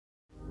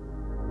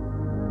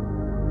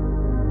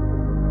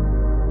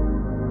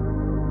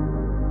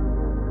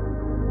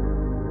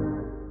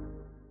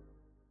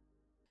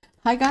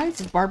Hi guys,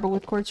 it's Barbara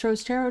with Quartz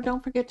Rose Tarot.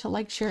 Don't forget to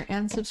like, share,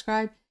 and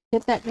subscribe.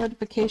 Hit that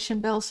notification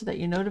bell so that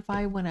you're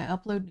notified when I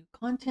upload new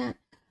content.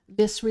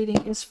 This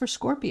reading is for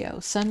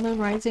Scorpio, Sun, Moon,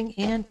 Rising,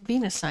 and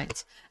Venus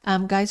signs.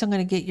 Guys, I'm going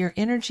to get your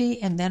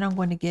energy, and then I'm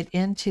going to get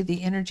into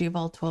the energy of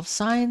all 12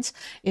 signs.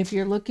 If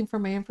you're looking for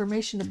my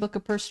information to book a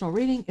personal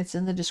reading, it's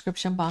in the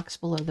description box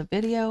below the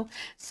video.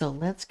 So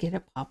let's get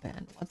it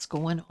popping. What's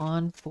going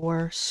on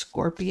for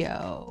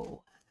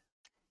Scorpio?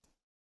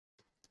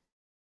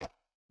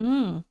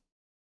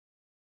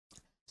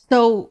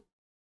 So,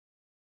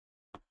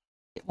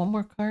 get one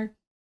more card.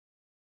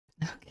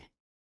 Okay.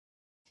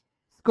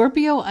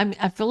 Scorpio,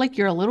 I feel like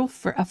you're a little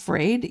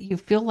afraid. You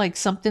feel like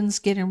something's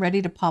getting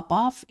ready to pop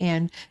off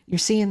and you're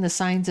seeing the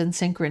signs and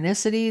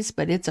synchronicities,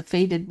 but it's a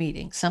fated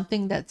meeting.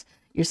 Something that's,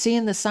 you're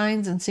seeing the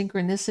signs and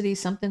synchronicities,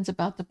 something's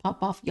about to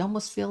pop off. You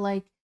almost feel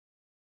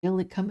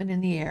it coming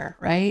in the air,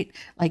 right?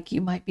 Like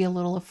you might be a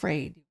little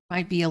afraid. You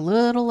might be a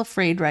little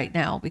afraid right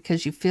now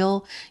because you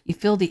feel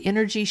the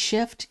energy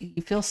shift.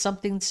 You feel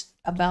something's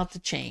about to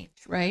change,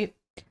 right?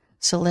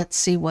 So let's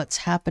see what's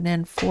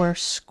happening for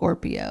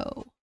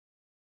Scorpio.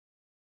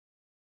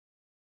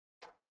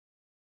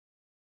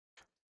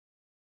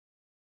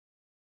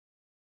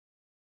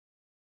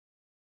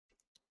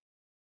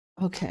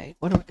 Okay,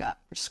 what do we got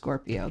for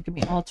Scorpio? Give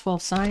me all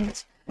 12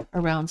 signs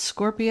around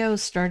Scorpio,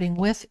 starting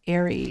with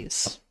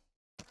Aries.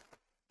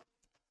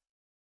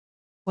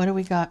 What do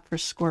we got for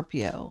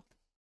Scorpio?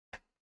 If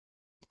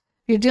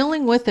you're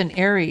dealing with an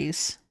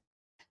Aries,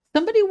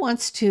 somebody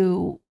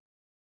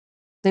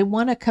they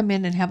want to come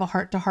in and have a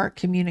heart-to-heart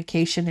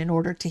communication in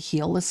order to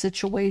heal a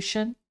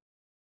situation.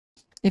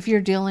 If you're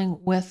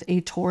dealing with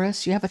a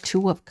Taurus, you have a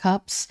Two of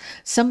Cups.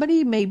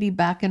 Somebody may be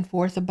back and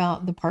forth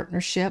about the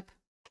partnership.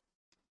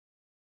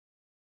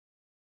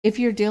 If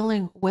you're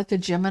dealing with a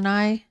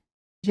Gemini,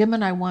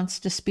 Gemini wants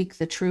to speak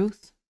the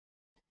truth.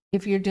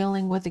 If you're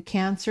dealing with a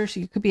Cancer, so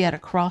you could be at a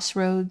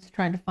crossroads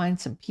trying to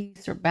find some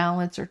peace or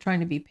balance, or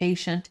trying to be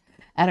patient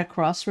at a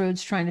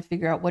crossroads trying to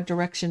figure out what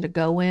direction to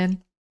go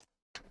in.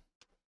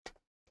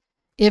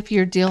 If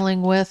you're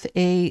dealing with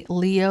a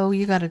Leo,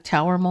 you got a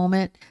Tower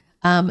moment.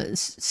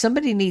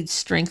 Somebody needs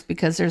strength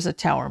because there's a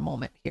Tower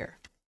moment here.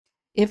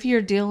 If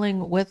you're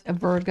dealing with a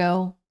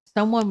Virgo,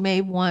 someone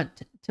may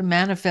want to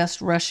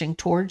manifest rushing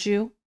towards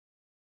you.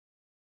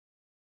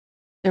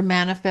 They're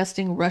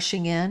manifesting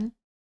rushing in.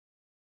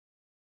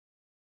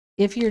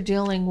 If you're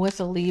dealing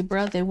with a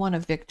Libra, they want a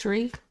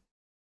victory,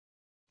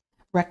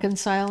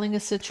 reconciling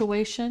a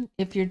situation.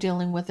 If you're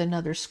dealing with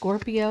another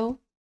Scorpio,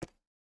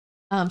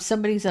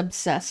 somebody's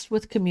obsessed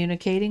with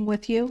communicating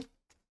with you.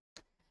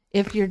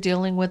 If you're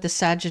dealing with a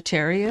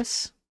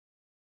Sagittarius,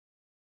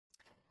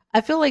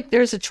 I feel like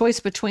there's a choice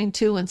between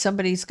two, and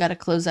somebody's got to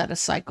close out a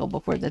cycle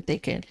before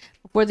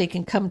they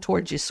can come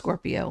towards you,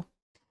 Scorpio.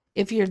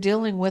 If you're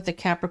dealing with a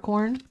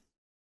Capricorn,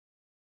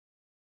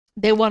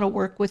 they want to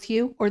work with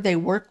you, or they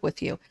work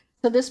with you.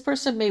 So this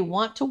person may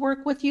want to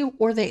work with you,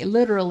 or they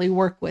literally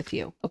work with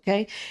you,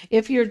 okay?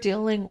 If you're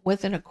dealing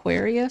with an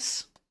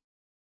Aquarius,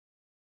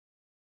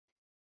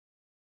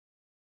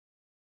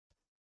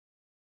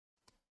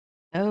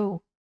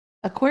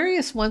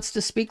 Aquarius wants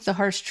to speak the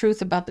harsh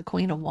truth about the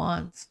Queen of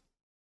Wands.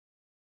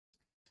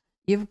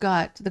 You've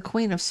got the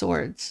Queen of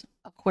Swords,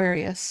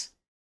 Aquarius,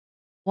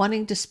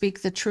 wanting to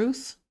speak the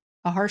truth,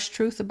 a harsh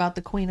truth about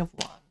the Queen of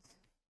Wands.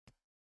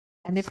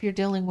 And if you're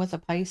dealing with a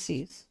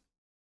Pisces,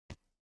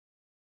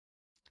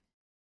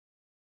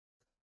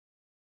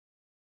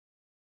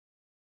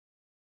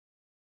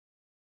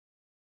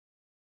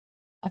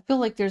 I feel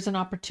like there's an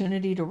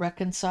opportunity to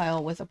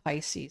reconcile with a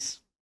Pisces.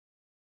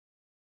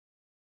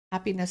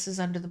 Happiness is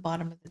under the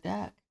bottom of the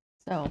deck.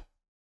 So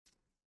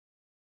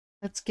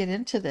let's get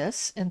into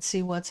this and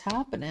see what's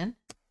happening.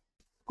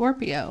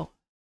 Scorpio.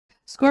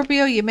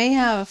 Scorpio, you may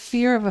have a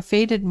fear of a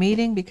fated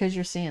meeting because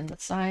you're seeing the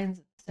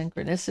signs,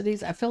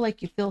 synchronicities. I feel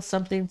like you feel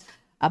something's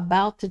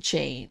about to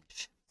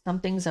change.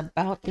 Something's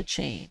about to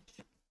change.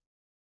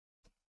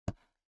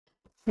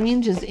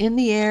 Change is in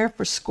the air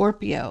for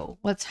Scorpio.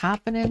 What's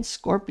happening,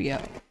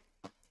 Scorpio?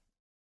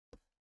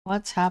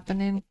 What's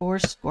happening for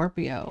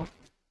Scorpio?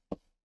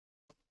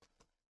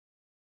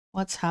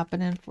 What's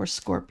happening for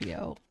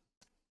Scorpio?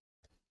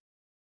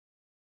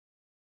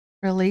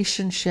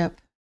 Relationship.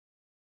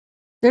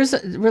 There's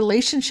a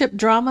relationship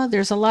drama.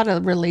 There's a lot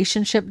of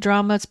relationship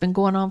drama. It's been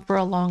going on for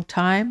a long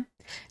time.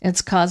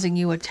 It's causing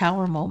you a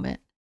Tower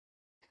moment.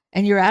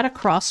 And you're at a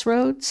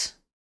crossroads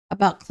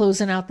about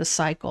closing out the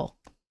cycle.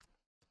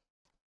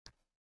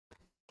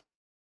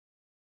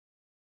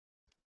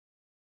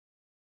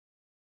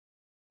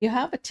 You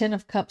have a Ten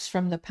of Cups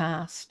from the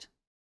past.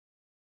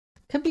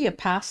 Could be a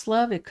past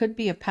love. It could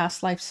be a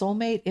past life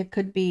soulmate. It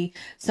could be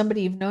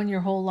somebody you've known your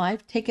whole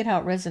life. Take it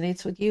how it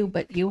resonates with you,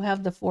 but you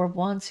have the Four of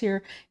Wands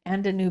here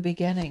and a new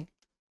beginning.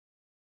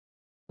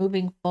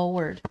 Moving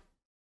forward.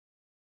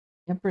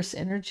 Empress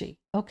energy.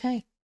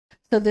 Okay.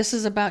 So this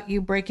is about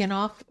you breaking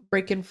off,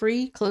 breaking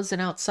free,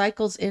 closing out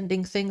cycles,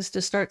 ending things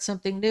to start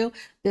something new.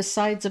 This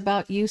side's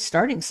about you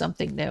starting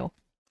something new.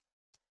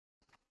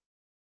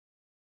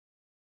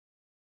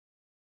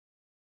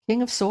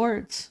 King of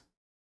Swords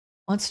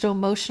wants to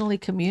emotionally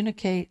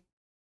communicate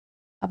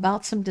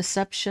about some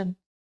deception.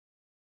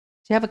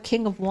 You have a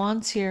King of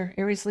Wands here,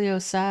 Aries, Leo,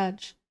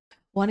 Sag,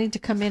 wanting to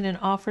come in and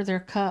offer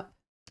their cup.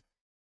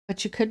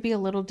 But you could be a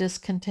little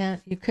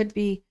discontent. You could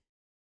be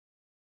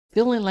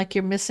feeling like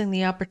you're missing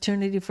the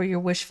opportunity for your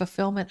wish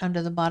fulfillment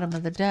under the bottom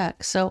of the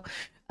deck. So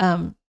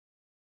don't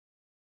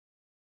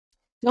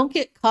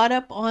get caught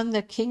up on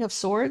the King of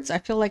Swords. I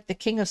feel like the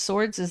King of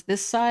Swords is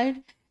this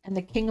side and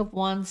the King of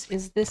Wands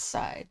is this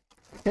side,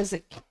 because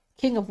the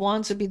King of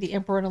Wands would be the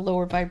Emperor in a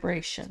lower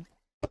vibration.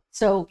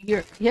 So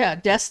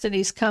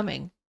destiny's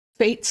coming.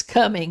 Fate's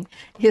coming.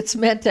 It's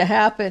meant to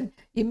happen.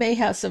 You may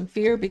have some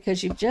fear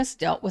because you've just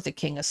dealt with a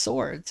King of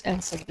Swords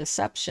and some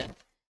deception.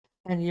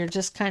 And you're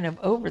just kind of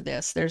over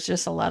this. There's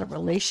just a lot of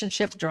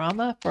relationship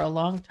drama for a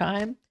long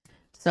time.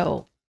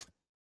 So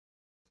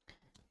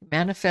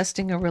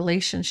manifesting a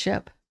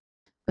relationship.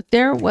 But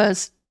there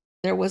was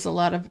a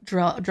lot of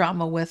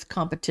drama with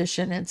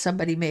competition, and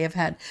somebody may have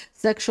had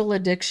sexual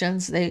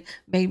addictions. They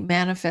may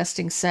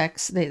manifesting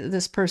sex.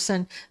 This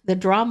person, the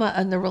drama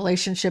in the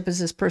relationship is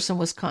this person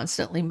was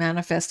constantly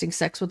manifesting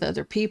sex with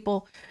other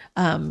people.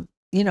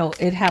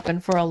 It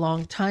happened for a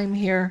long time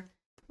here,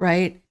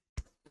 right?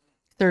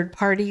 Third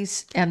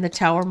parties and the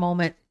Tower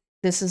moment.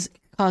 This is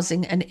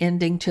causing an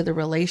ending to the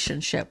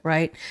relationship,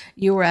 right?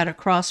 You were at a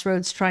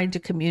crossroads trying to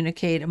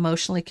communicate,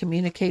 emotionally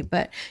communicate,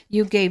 but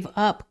you gave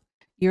up.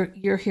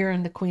 You're here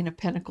in the Queen of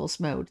Pentacles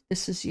mode.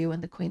 This is you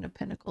in the Queen of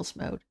Pentacles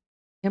mode.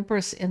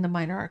 Empress in the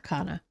Minor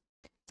Arcana.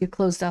 You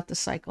closed out the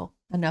cycle.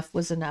 Enough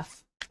was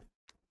enough,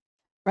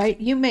 right?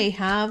 You may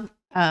have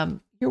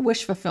your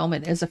wish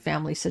fulfillment is a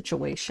family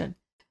situation,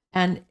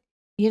 and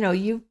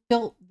you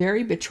felt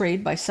very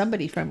betrayed by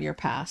somebody from your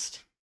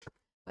past.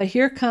 But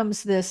here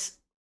comes this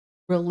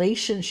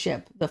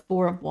relationship, the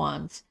Four of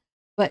Wands.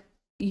 But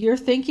you're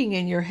thinking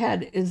in your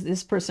head, is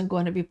this person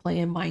going to be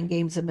playing mind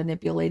games and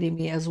manipulating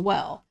me as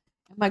well?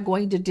 Am I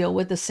going to deal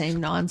with the same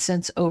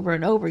nonsense over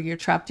and over? You're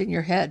trapped in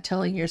your head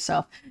telling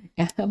yourself,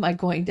 am I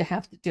going to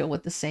have to deal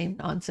with the same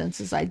nonsense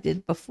as I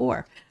did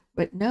before?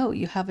 But no,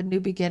 you have a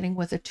new beginning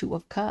with a Two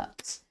of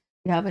Cups.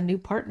 You have a new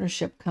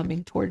partnership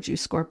coming towards you,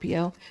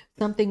 Scorpio.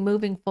 Something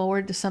moving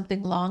forward to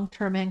something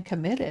long-term and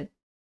committed.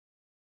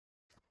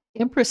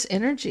 Empress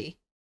energy.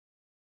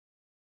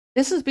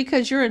 This is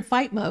because you're in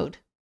fight mode.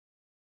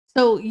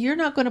 So you're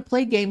not going to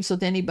play games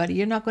with anybody.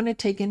 You're not going to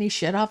take any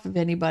shit off of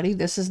anybody.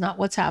 This is not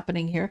what's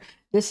happening here.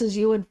 This is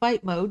you in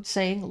fight mode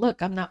saying,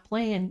 look, I'm not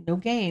playing no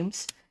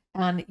games.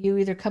 And you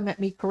either come at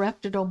me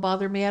correct or don't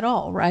bother me at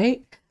all,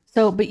 right?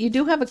 So, but you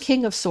do have a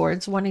King of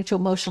Swords wanting to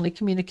emotionally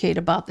communicate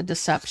about the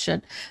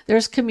deception.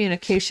 There's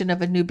communication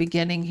of a new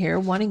beginning here,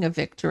 wanting a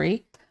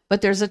victory.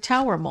 But there's a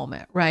Tower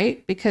moment,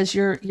 right? Because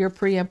you're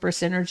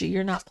pre-Empress energy.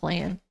 You're not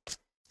playing.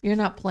 You're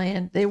not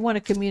playing. They want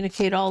to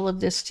communicate all of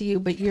this to you,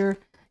 but you're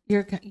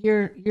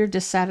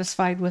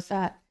dissatisfied with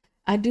that.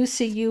 I do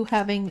see you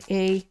having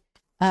a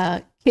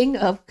King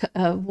of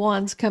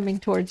Wands coming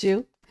towards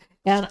you,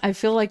 and I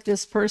feel like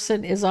this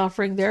person is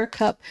offering their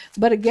cup.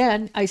 But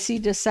again, I see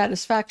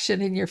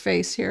dissatisfaction in your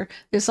face here.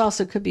 This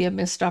also could be a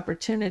missed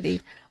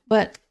opportunity,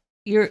 but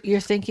you're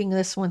thinking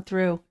this one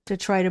through to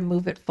try to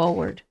move it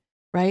forward,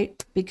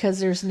 right? Because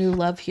there's new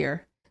love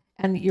here.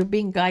 And you're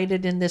being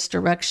guided in this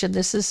direction.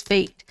 This is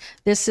fate.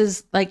 This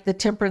is like the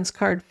Temperance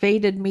card,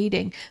 fated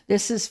meeting.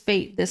 This is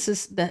fate. This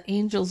is the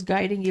angels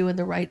guiding you in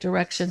the right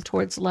direction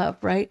towards love,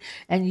 right?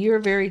 And you're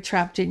very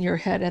trapped in your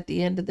head at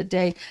the end of the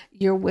day.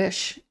 Your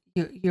wish,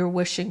 you're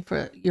wishing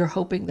for, you're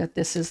hoping that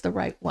this is the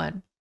right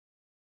one.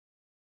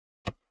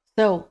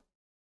 So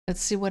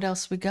let's see what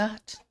else we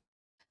got.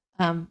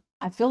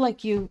 I feel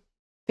like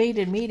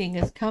fated meeting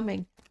is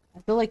coming. I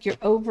feel like you're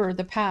over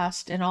the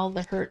past and all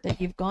the hurt that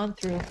you've gone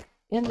through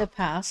in the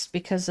past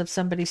because of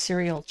somebody's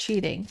serial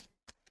cheating.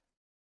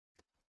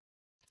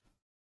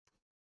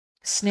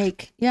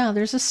 Snake. Yeah,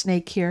 there's a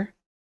snake here.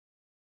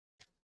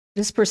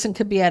 This person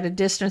could be at a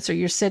distance, or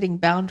you're setting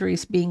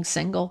boundaries being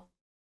single,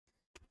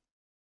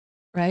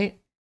 right?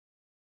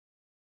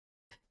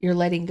 You're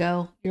letting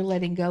go. You're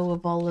letting go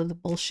of all of the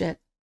bullshit.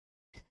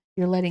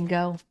 You're letting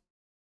go.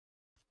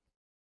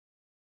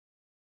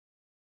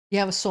 You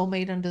have a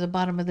soulmate under the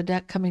bottom of the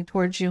deck coming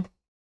towards you.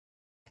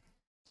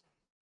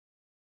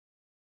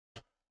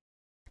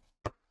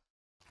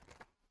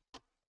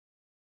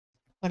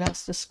 What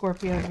else does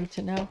Scorpio need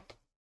to know?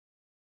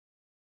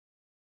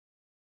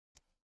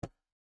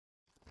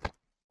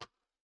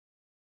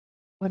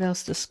 What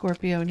else does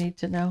Scorpio need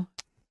to know?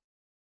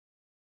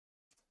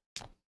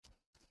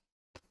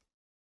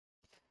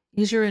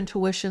 Use your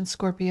intuition,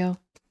 Scorpio.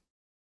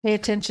 Pay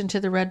attention to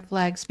the red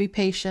flags. Be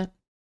patient.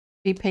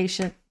 Be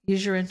patient.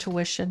 Use your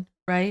intuition,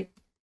 right?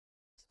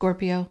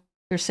 Scorpio,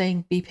 they're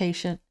saying be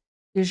patient.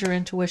 Use your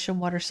intuition,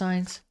 water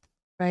signs,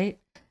 right?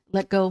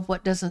 Let go of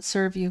what doesn't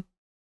serve you.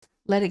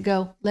 Let it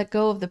go. Let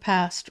go of the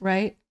past,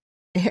 right?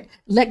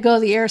 Let go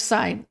of the air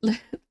sign.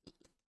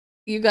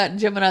 You got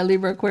Gemini,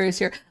 Libra, Aquarius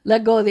here.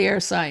 Let go of the air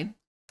sign.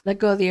 Let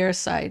go of the air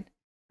sign,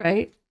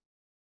 right?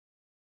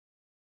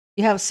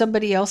 You have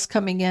somebody else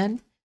coming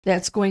in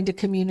that's going to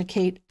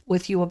communicate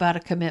with you about a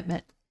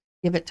commitment.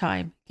 Give it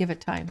time. Give it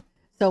time.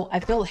 So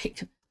I feel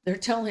like they're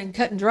telling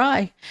cut and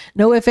dry.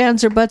 No ifs,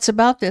 ands, or buts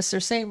about this. They're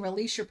saying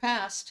release your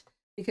past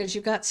because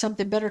you got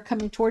something better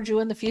coming towards you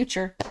in the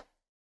future.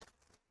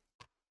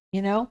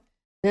 You know,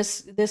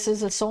 this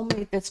is a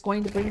soulmate that's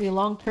going to bring you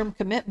long-term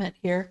commitment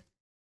here.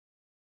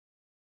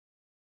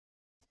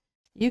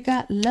 You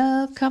got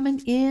love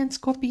coming in,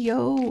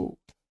 Scorpio.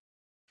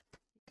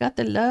 Got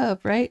the love,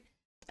 right?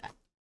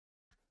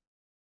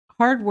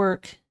 Hard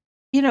work.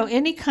 You know,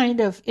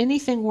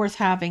 anything worth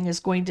having you're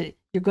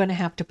going to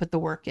have to put the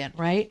work in,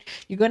 right?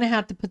 You're going to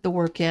have to put the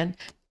work in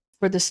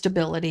for the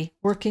stability,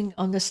 working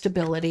on the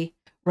stability,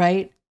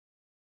 right?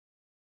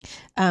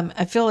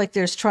 I feel like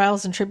there's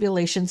trials and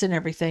tribulations and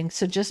everything.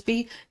 So just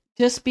be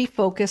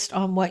focused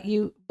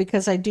on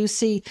because I do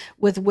see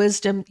with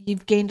wisdom,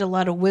 you've gained a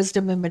lot of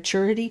wisdom and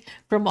maturity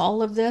from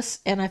all of this.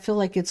 And I feel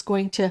like it's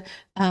going to,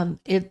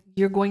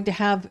 you're going to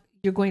have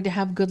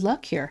good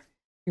luck here.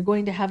 You're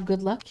going to have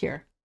good luck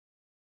here.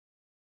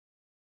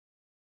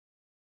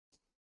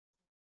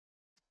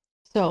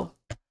 So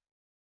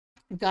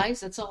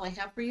guys, that's all I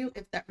have for you.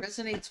 If that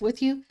resonates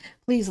with you,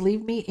 please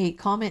leave me a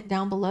comment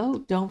down below.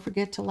 Don't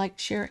forget to like,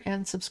 share,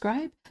 and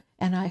subscribe.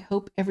 And I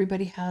hope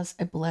everybody has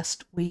a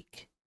blessed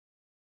week.